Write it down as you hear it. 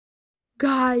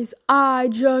guys, I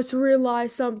just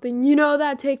realized something. You know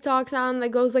that TikTok sound that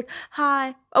goes like,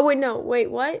 hi. Oh, wait, no. Wait,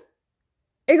 what?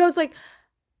 It goes like,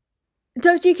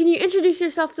 Doechii, can you introduce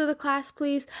yourself to the class,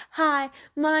 please? Hi,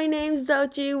 my name's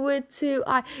Doechii with 2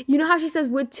 eyes. You know how she says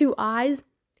with 2 eyes?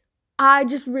 I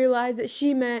just realized that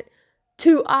she meant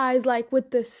 2 eyes, like with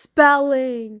the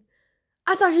spelling.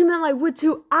 I thought she meant like with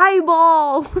 2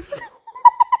 eyeballs.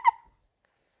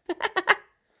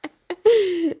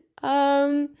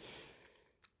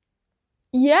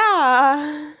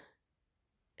 Yeah.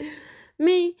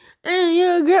 Me and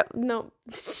your girl. No.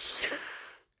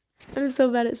 I'm so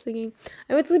bad at singing.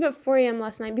 I went to sleep at 4 a.m.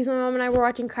 last night because my mom and I were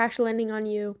watching Crash Landing on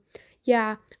You.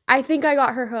 Yeah, I think I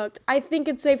got her hooked. I think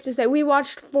it's safe to say we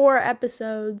watched 4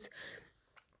 episodes.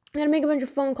 I gotta make a bunch of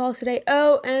phone calls today.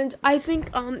 Oh, and I think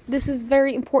this is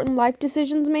very important life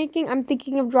decisions making. I'm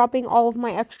thinking of dropping all of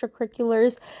my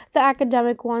extracurriculars, the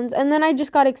academic ones, and then I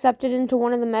just got accepted into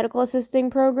one of the medical assisting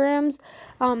programs,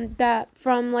 that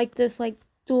from like this like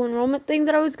dual enrollment thing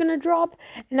that I was gonna drop.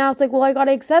 And now it's like, well, I got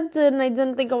accepted, and I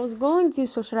didn't think I was going to.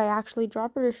 So should I actually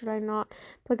drop it or should I not?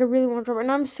 Like, I really want to drop it,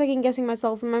 and I'm second guessing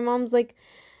myself. And my mom's like,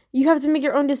 you have to make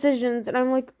your own decisions, and I'm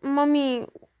like, Mommy,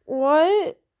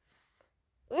 what?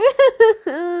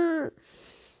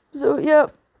 So, yeah,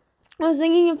 I was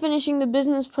thinking of finishing the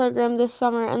business program this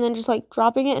summer and then just, like,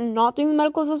 dropping it and not doing the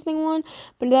medical assisting one,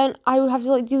 but then I would have to,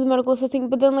 like, do the medical assisting,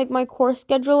 but then, like, my course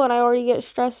schedule, and I already get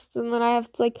stressed, and then I have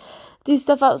to, like, do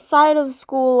stuff outside of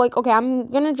school, like, okay, I'm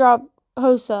gonna drop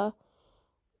HOSA.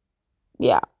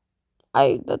 Yeah,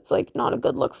 that's, like, not a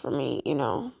good look for me, you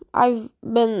know. I've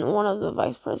been one of the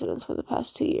vice presidents for the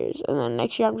past 2 years, and then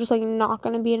next year I'm just, like, not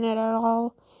gonna be in it at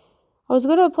all. I was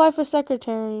gonna apply for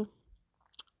secretary,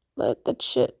 but that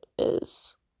shit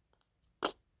is,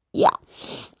 yeah.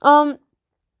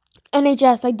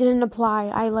 NHS, I didn't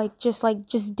apply. I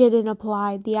just didn't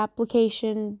apply. The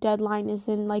application deadline is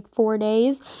in, like, 4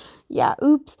 days. Yeah,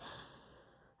 oops.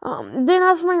 Didn't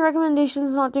ask for my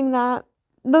recommendations, not doing that.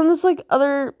 Then this, like,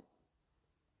 other,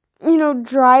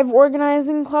 drive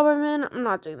organizing club I'm in, I'm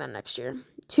not doing that next year.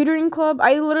 Tutoring club,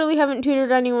 I literally haven't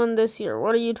tutored anyone this year.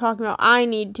 What are you talking about? I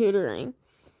need tutoring.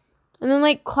 And then,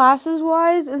 like,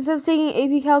 classes-wise, instead of taking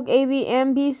AP Calc, AB,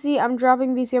 and BC, I'm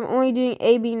dropping BC. I'm only doing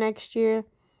AB next year.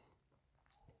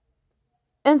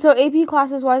 And so AP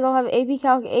classes-wise, I'll have AP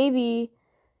Calc, AB,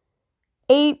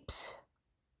 APES,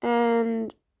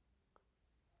 and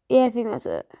yeah, I think that's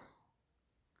it.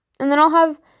 And then I'll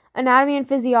have anatomy and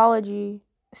physiology,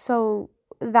 so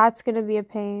that's going to be a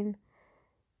pain.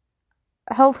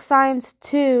 Health science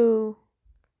 2,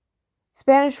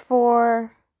 Spanish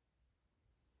 4,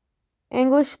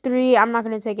 English 3, I'm not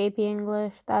going to take AP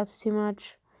English, that's too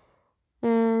much.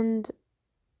 And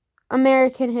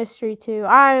American history 2,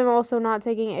 I'm also not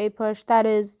taking A push, that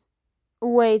is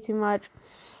way too much.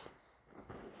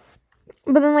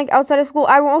 But then, like, outside of school,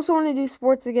 I also want to do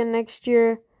sports again next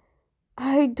year.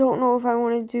 I don't know if I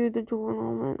want to do the dual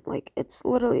enrollment. Like, it's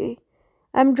literally,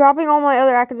 I'm dropping all my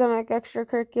other academic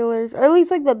extracurriculars, or at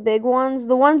least, like, the big ones,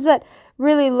 the ones that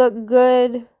really look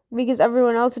good because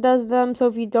everyone else does them. So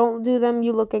if you don't do them,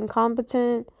 you look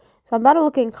incompetent. So I'm about to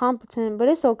look incompetent, but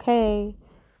it's okay.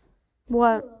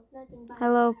 What?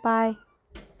 Hello, bye.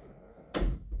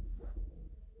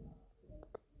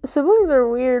 Siblings are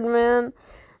weird, man.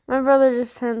 My brother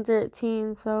just turned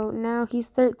 13, so now he's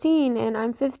 13, and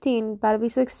I'm 15, about to be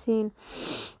 16.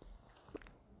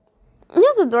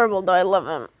 He's adorable, though. I love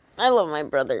him. I love my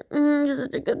brother. He's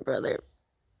such a good brother.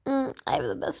 I have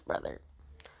the best brother.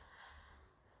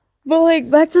 But, like,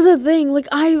 back to the thing. Like,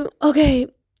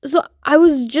 so I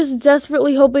was just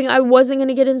desperately hoping I wasn't going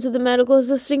to get into the medical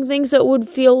assisting thing, so it would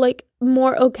feel, like,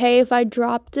 more okay if I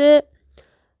dropped it.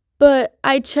 But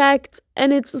I checked,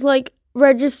 and it's, like,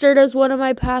 registered as one of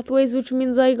my pathways, which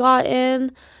means I got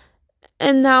in.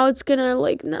 And now it's gonna,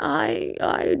 like,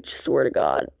 I swear to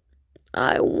God,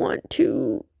 I want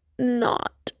to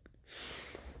not.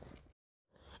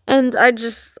 And I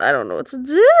don't know what to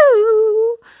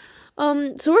do.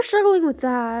 So we're struggling with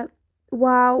that.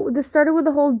 Wow, this started with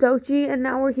the whole doechii, and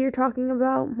now we're here talking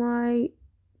about my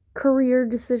career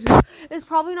decision. It's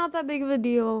probably not that big of a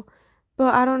deal,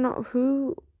 but I don't know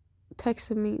who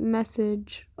texted me.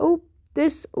 Message. Oh,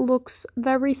 this looks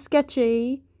very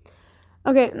sketchy.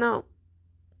 Okay, no.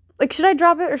 Like, should I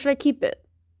drop it or should I keep it?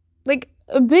 Like,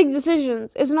 big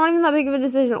decisions. It's not even that big of a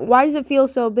decision. Why does it feel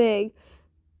so big?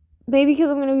 Maybe because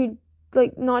I'm going to be,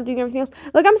 like, not doing everything else.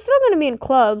 Like, I'm still going to be in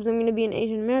clubs. I'm going to be in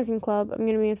Asian American club. I'm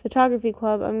going to be in photography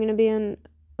club. I'm going to be in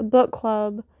a book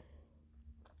club.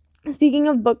 Speaking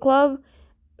of book club,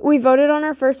 we voted on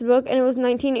our first book, and it was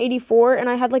 1984, and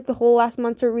I had, like, the whole last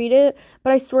month to read it,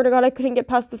 but I swear to God, I couldn't get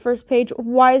past the first page.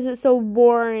 Why is it so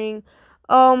boring?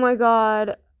 Oh, my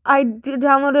God. I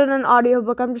downloaded an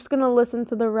audiobook. I'm just gonna listen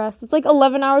to the rest. It's, like,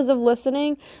 11 hours of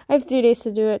listening. I have 3 days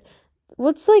to do it.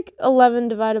 What's, like, 11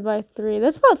 divided by 3?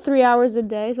 That's about 3 hours a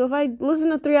day. So if I listen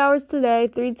to 3 hours today,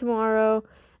 3 tomorrow,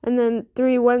 and then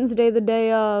 3 Wednesday the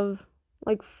day of,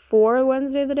 like, 4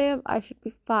 Wednesday the day of, I should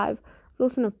be 5.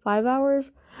 Listen to 5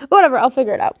 hours. Whatever, I'll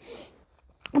figure it out.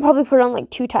 I'll probably put it on, like,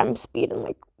 2 times speed and,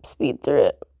 like, speed through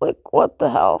it. Like, what the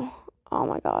hell? Oh,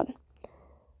 my God.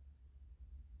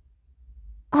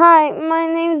 Hi, my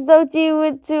name's doechii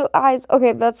with 2 eyes.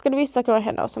 Okay, that's gonna be stuck in my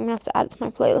head now, so I'm gonna have to add it to my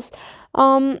playlist.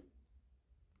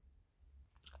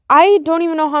 I don't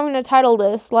even know how I'm gonna title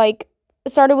this. Like,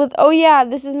 it started with, oh yeah,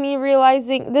 this is me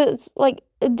realizing this, like,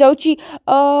 doechii.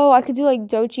 Oh, I could do, like,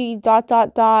 doechii ...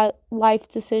 life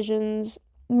decisions.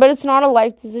 But it's not a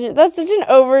life decision. That's such an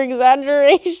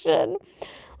over-exaggeration.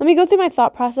 Let me go through my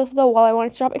thought process, though, while I want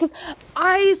to stop. Because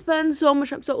I spend so much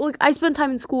time. So, like, I spend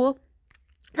time in school.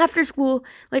 After school,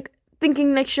 like,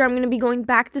 thinking next year I'm going to be going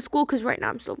back to school. Because right now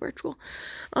I'm still virtual.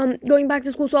 Going back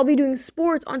to school. So, I'll be doing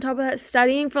sports. On top of that,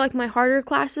 studying for, like, my harder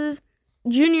classes.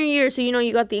 Junior year, so, you know,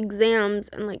 you got the exams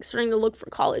and, like, starting to look for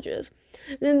colleges.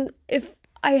 Then if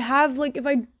I have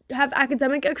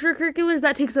academic extracurriculars,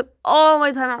 that takes up all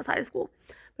my time outside of school.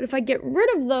 But if I get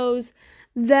rid of those,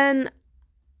 then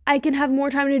I can have more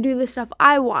time to do the stuff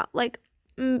I want. Like,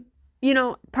 you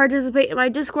know, participate in my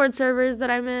Discord servers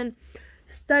that I'm in,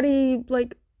 study,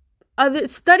 like,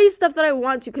 study stuff that I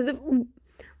want to. Because if,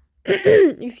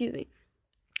 excuse me,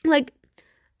 like,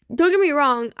 don't get me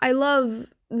wrong, I love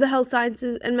the health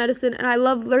sciences and medicine, and I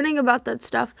love learning about that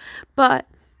stuff. And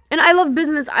I love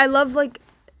business. I love, like,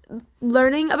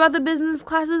 learning about the business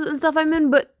classes and stuff I'm in,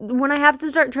 but when I have to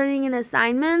start turning in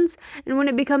assignments and when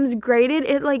it becomes graded,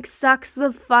 it, like, sucks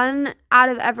the fun out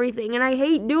of everything, and I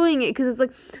hate doing it because it's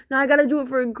like, now I gotta do it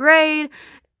for a grade.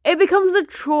 It becomes a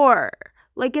chore.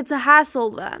 Like, it's a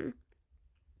hassle then,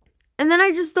 and then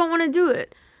I just don't want to do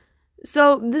it.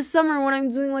 So this summer when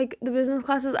I'm doing, like, the business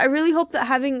classes, I really hope that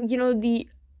having, you know, the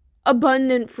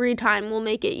abundant free time will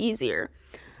make it easier.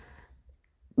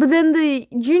 But then the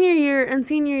junior year and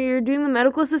senior year doing the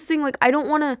medical assisting, like, I don't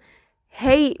want to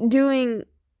hate doing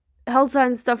health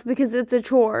science stuff because it's a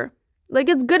chore. Like,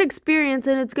 it's good experience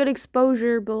and it's good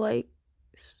exposure, but, like,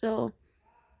 still.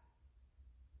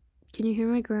 Can you hear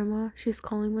my grandma? She's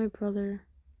calling my brother.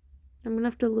 I'm gonna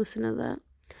have to listen to that.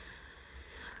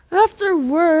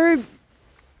 Afterward,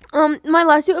 my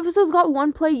last 2 episodes got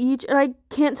 1 play each, and I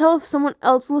can't tell if someone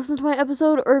else listened to my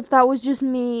episode or if that was just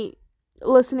me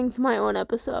listening to my own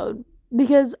episode,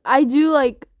 because I do,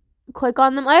 like, click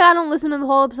on them. Like, I don't listen to the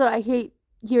whole episode. I hate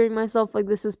hearing myself. Like,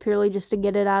 this is purely just to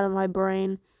get it out of my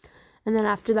brain, and then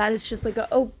after that it's just like,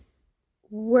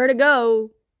 where to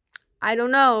go? I don't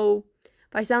know.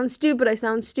 If I sound stupid, I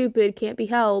sound stupid. Can't be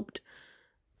helped.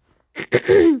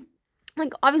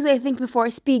 Like, obviously I think before I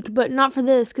speak, but not for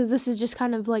this, because this is just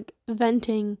kind of, like,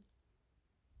 venting.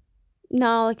 No,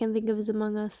 all I can think of is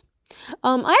Among Us.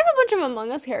 I have a bunch of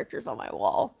Among Us characters on my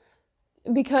wall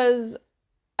because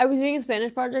I was doing a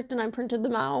Spanish project and I printed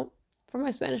them out for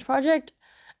my Spanish project,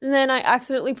 and then I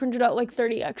accidentally printed out, like,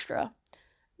 30 extra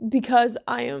because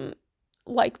I am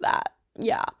like that.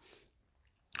 Yeah.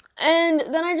 And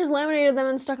then I just laminated them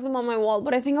and stuck them on my wall,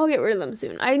 but I think I'll get rid of them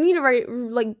soon. I need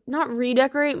to, not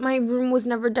redecorate. My room was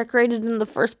never decorated in the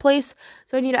first place,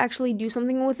 so I need to actually do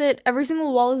something with it. Every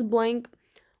single wall is blank.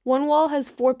 One wall has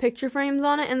 4 picture frames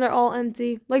on it, and they're all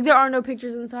empty. Like, there are no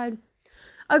pictures inside.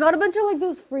 I got a bunch of, like,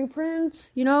 those free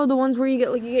prints, you know, the ones where you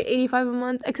get 85 a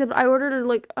month, except I ordered,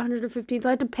 like, 115, so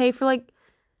I had to pay for, like,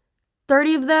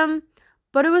 30 of them,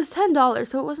 but it was $10,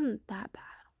 so it wasn't that bad.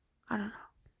 I don't know.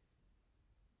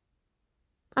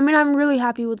 I mean, I'm really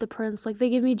happy with the prints. Like, they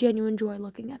give me genuine joy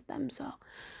looking at them, so.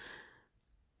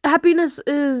 Happiness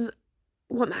is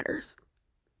what matters.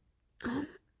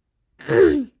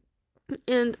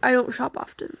 And I don't shop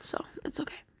often, so it's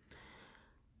okay.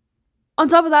 On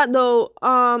top of that, though,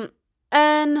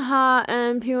 NHA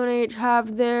and P1H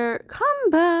have their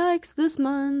comebacks this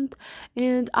month,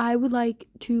 and I would like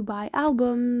to buy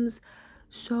albums.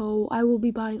 So I will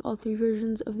be buying all 3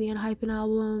 versions of the Enhypen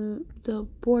album, the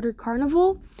Border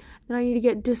Carnival. Then I need to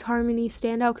get Disharmony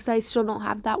Standout because I still don't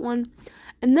have that one.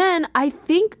 And then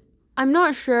I'm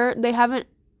not sure, they haven't,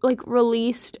 like,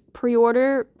 released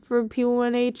pre-order for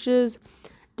P1H's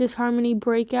Disharmony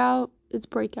Breakout. It's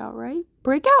Breakout, right?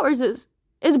 Breakout, or is this?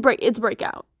 It's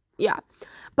Breakout. Yeah.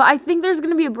 But I think there's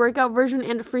going to be a Breakout version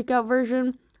and a Freakout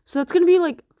version. So it's going to be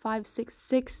like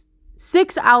 6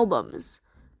 albums.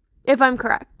 If I'm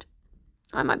correct.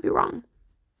 I might be wrong.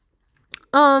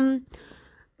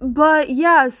 But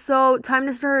yeah, so time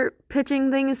to start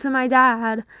pitching things to my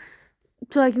dad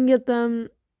so I can get them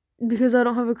because I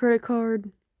don't have a credit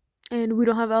card and we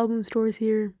don't have album stores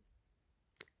here.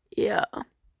 Yeah,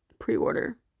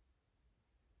 pre-order.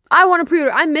 I want to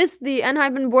pre-order. I missed the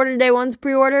Enhypen Border Day 1's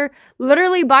pre-order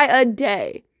literally by a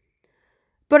day.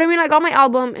 But I mean, I got my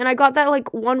album and I got that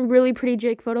like one really pretty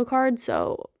Jake photo card,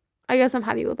 so I guess I'm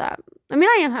happy with that. I mean,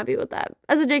 I am happy with that.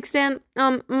 As a Jake stan,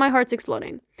 my heart's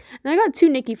exploding. And I got 2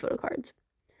 Nicki photo cards.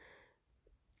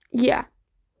 Yeah.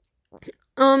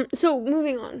 So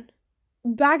moving on.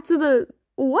 Back to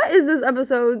what is this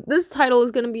episode? This title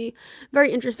is gonna be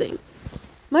very interesting.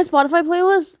 My Spotify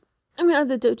playlist, I'm gonna add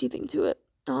the doechii thing to it.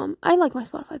 I like my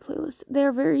Spotify playlist.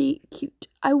 They're very cute.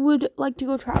 I would like to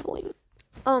go traveling.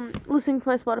 Listening to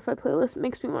my Spotify playlist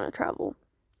makes me want to travel,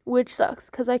 which sucks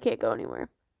because I can't go anywhere.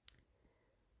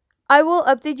 I will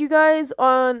update you guys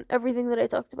on everything that I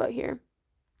talked about here.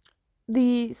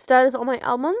 The status on my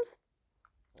albums,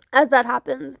 as that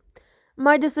happens.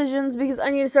 My decisions, because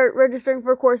I need to start registering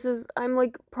for courses. I'm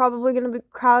like probably gonna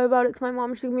cry about it to my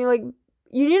mom. She's gonna be like,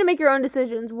 "You need to make your own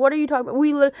decisions. What are you talking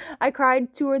about?" I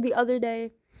cried to her the other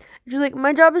day. She's like,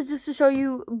 "My job is just to show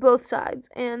you both sides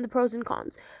and the pros and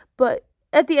cons, but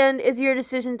at the end, it's your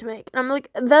decision to make." And I'm like,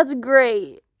 "That's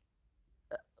great,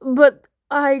 but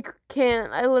I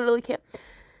can't. I literally can't."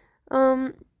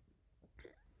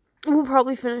 We'll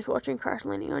probably finish watching Crash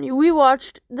Landing on You.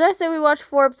 Did I say we watched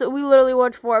 4 episodes? We literally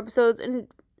watched 4 episodes, and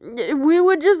we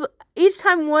would just, each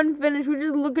time one finished, we'd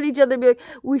just look at each other and be like,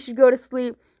 "We should go to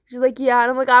sleep." She's like, "Yeah,"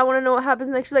 and I'm like, "I want to know what happens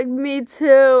next." She's like, "Me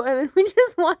too," and then we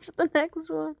just watched the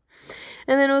next one.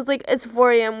 And then it was like, it's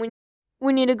 4 a.m.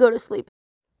 We need to go to sleep.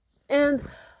 And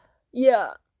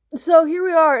yeah, so here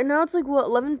we are, and now it's like, what,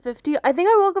 11:50? I think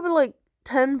I woke up at like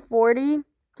 10:40,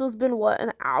 so it's been, what,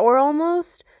 an hour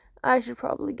almost? I should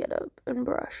probably get up and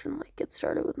brush and like get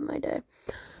started with my day.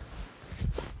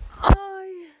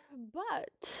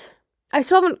 But I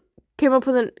still haven't came up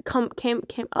with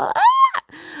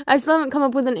I still haven't come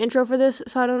up with an intro for this,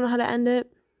 so I don't know how to end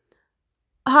it.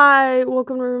 Hi,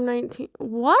 welcome to Room 19.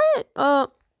 What?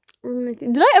 Room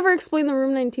 19. Did I ever explain the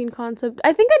Room 19 concept?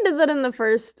 I think I did that in the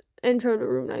first intro to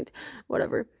Room 19.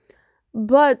 Whatever.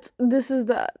 But this is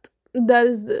that. That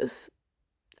is this.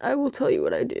 I will tell you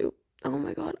what I do. Oh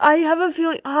my god. I have a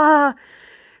feeling.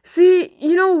 See,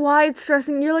 you know why it's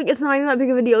stressing? You're like, it's not even that big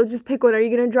of a deal. Just pick one. Are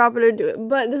you going to drop it or do it?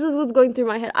 But this is what's going through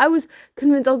my head. I was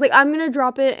convinced. I was like, I'm going to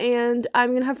drop it and I'm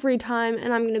going to have free time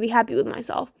and I'm going to be happy with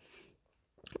myself.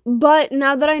 But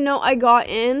now that I know I got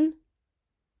in,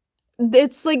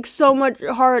 it's like so much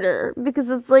harder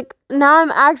because it's like now I'm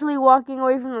actually walking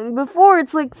away from them. Before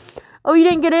it's like, oh, you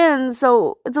didn't get in,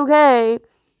 so it's okay.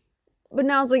 But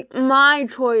now it's like my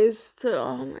choice to,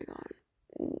 oh my god.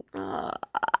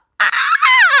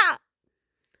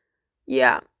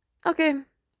 Yeah. Okay.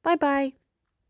 Bye-bye.